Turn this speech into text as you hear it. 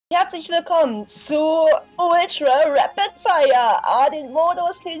herzlich willkommen zu Ultra Rapid Fire. Den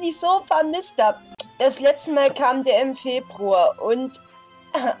Modus, den ich so vermisst habe. Das letzte Mal kam der im Februar und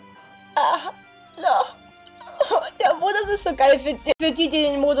der Modus ist so geil für die, die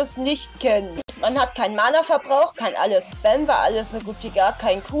den Modus nicht kennen. Man hat keinen Mana-Verbrauch, kann alles Spam, weil alles so gut wie gar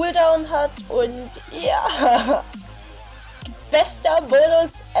keinen Cooldown hat und ja, bester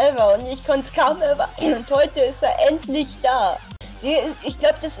Modus ever und ich konnte es kaum erwarten und heute ist er endlich da. Ich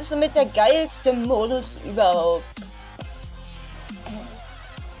glaube, das ist somit der geilste Modus überhaupt.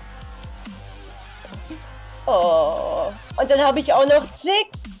 Oh, und dann habe ich auch noch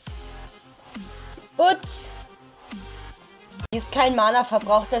Zix. Putz. Die ist kein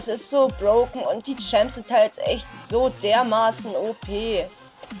Mana-Verbrauch, das ist so broken und die Champs sind halt echt so dermaßen OP.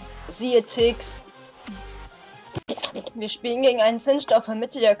 Siehe Zix. Wir spielen gegen einen Singed auf der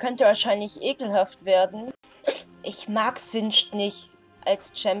Mitte, der könnte wahrscheinlich ekelhaft werden. Ich mag Singed nicht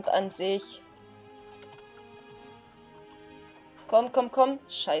als Champ an sich. Komm, komm, komm.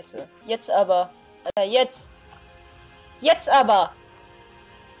 Scheiße. Jetzt aber. Alter, jetzt. Jetzt aber.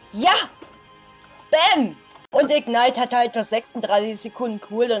 Ja! Bam! Und Ignite hat halt noch 36 Sekunden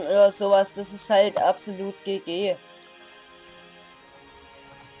Cooldown oder sowas. Das ist halt absolut GG.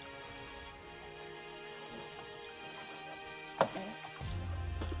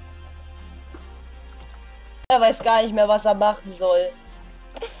 Er weiß gar nicht mehr, was er machen soll.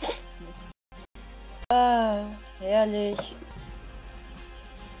 Herrlich.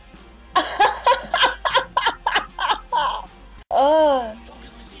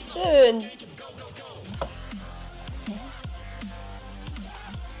 Schön.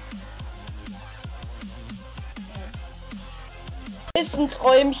 Ist ein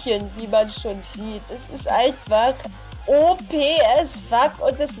Träumchen, wie man schon sieht. Es ist einfach OP as fuck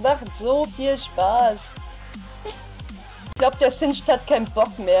und es macht so viel Spaß. Ich glaube, der Singed hat keinen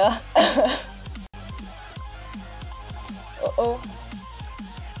Bock mehr. Oh oh.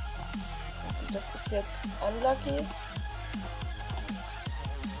 Das ist jetzt unlucky.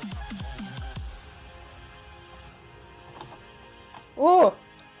 Oh.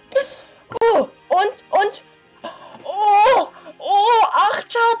 Oh. Und. Oh. Oh.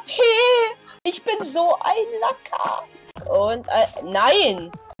 8 HP. Ich bin so ein Lacker. Und.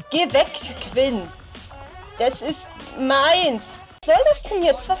 Nein. Geh weg, Quinn. Das ist meins. Was soll das denn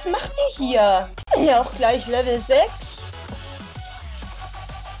jetzt? Was macht ihr hier? Ich bin ja auch gleich Level 6.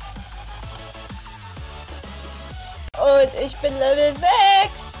 Und ich bin Level 6.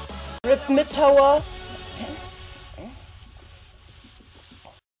 Rip Mid Tower.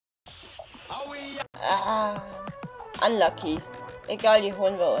 Unlucky. Egal, die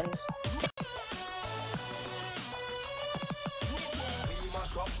holen wir uns.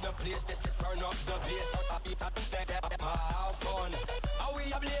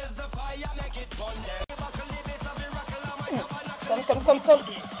 Komm, komm, komm, komm.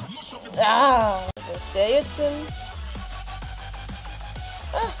 Wo ist der jetzt hin?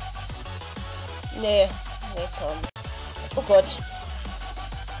 Nee, komm. Oh Gott.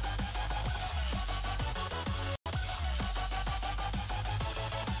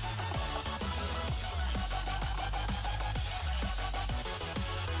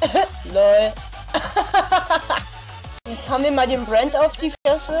 Lol. Jetzt haben wir mal den Brand auf die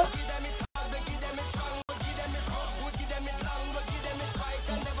Fresse.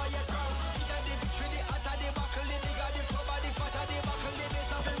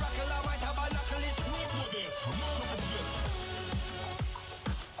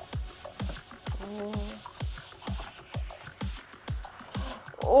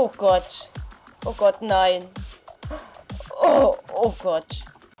 Oh Gott. Oh Gott, nein. Oh Gott.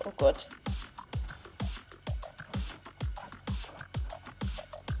 Oh Gott.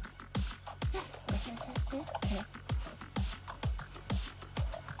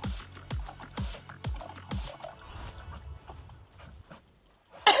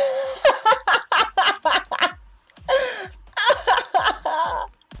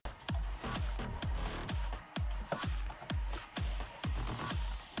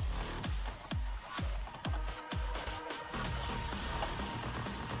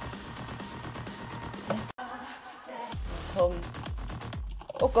 Komm.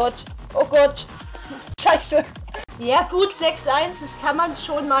 Oh Gott. Oh Gott. Scheiße. Ja gut, 6-1, das kann man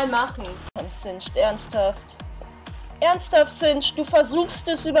schon mal machen. Komm, Singed, ernsthaft. Ernsthaft, Singed, du versuchst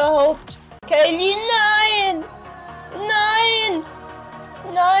es überhaupt. Kaylee, nein! Nein!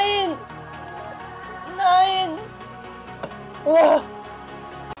 Nein! Nein! Oh.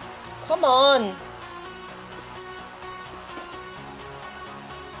 Come on.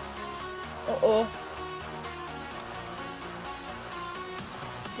 Oh oh.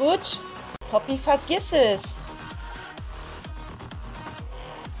 gut. Poppy, vergiss es.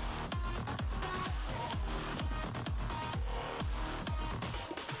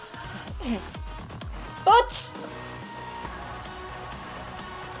 Putz!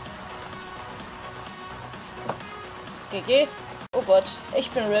 GG. Oh Gott, ich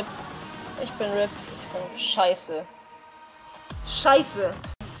bin RIP. Ich bin RIP. Ich bin scheiße. Scheiße.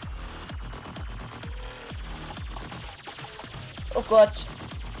 Oh Gott.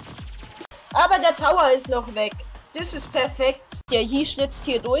 Aber der Tower ist noch weg. Das ist perfekt. Der Yi schlitzt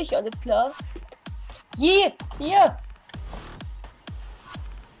hier durch, alles klar. Yi, hier.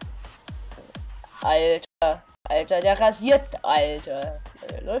 Alter. Alter, der rasiert. Alter.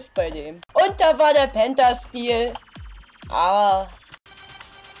 Läuft bei dem. Und da war der Penta-Stil. Ah.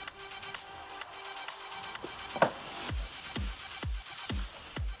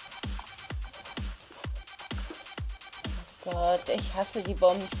 Gott, ich hasse die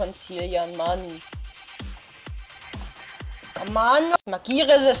Bomben von Cillian, Mann. Oh Mann.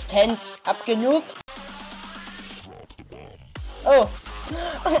 Magieresistent. Hab genug. Oh.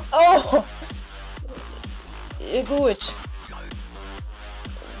 Oh. Gut.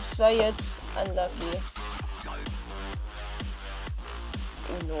 Das war jetzt unlucky.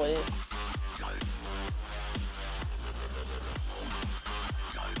 Oh, 0.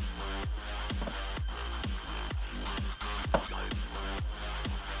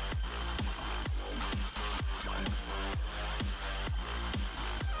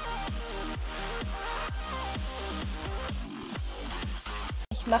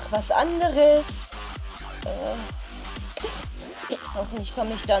 Ich mach was anderes. Hoffentlich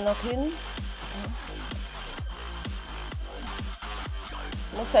komme ich da noch hin.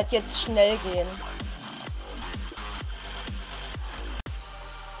 Es muss halt jetzt schnell gehen.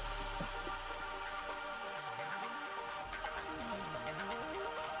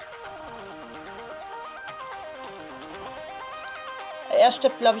 Er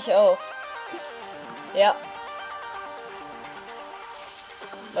stirbt, glaube ich, auch. Ja.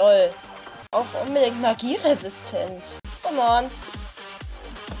 Lol. Auch unbedingt Magieresistent. Come on.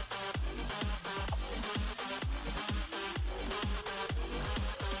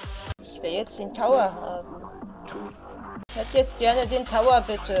 Ich will jetzt den Tower haben. Ich hätte jetzt gerne den Tower,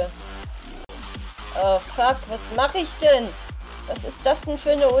 bitte. Oh, fuck. Was mache ich denn? Was ist das denn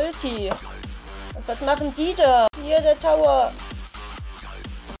für eine Ulti? Und was machen die da? Hier, der Tower.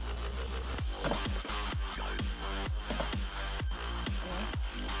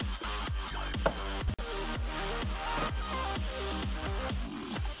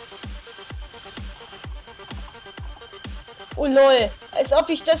 Oh lol, als ob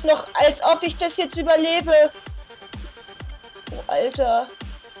ich das jetzt überlebe. Oh Alter.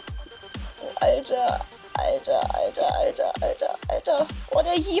 Oh Alter. Alter. Oh,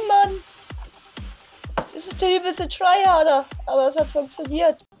 der He-Man. Das ist der übelste Tryharder. Aber es hat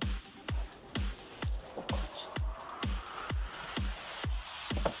funktioniert. Oh Gott.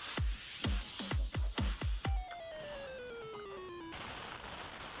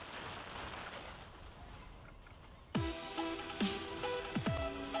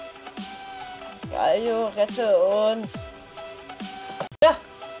 Galio, rette uns. Ja,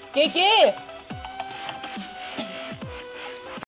 GG.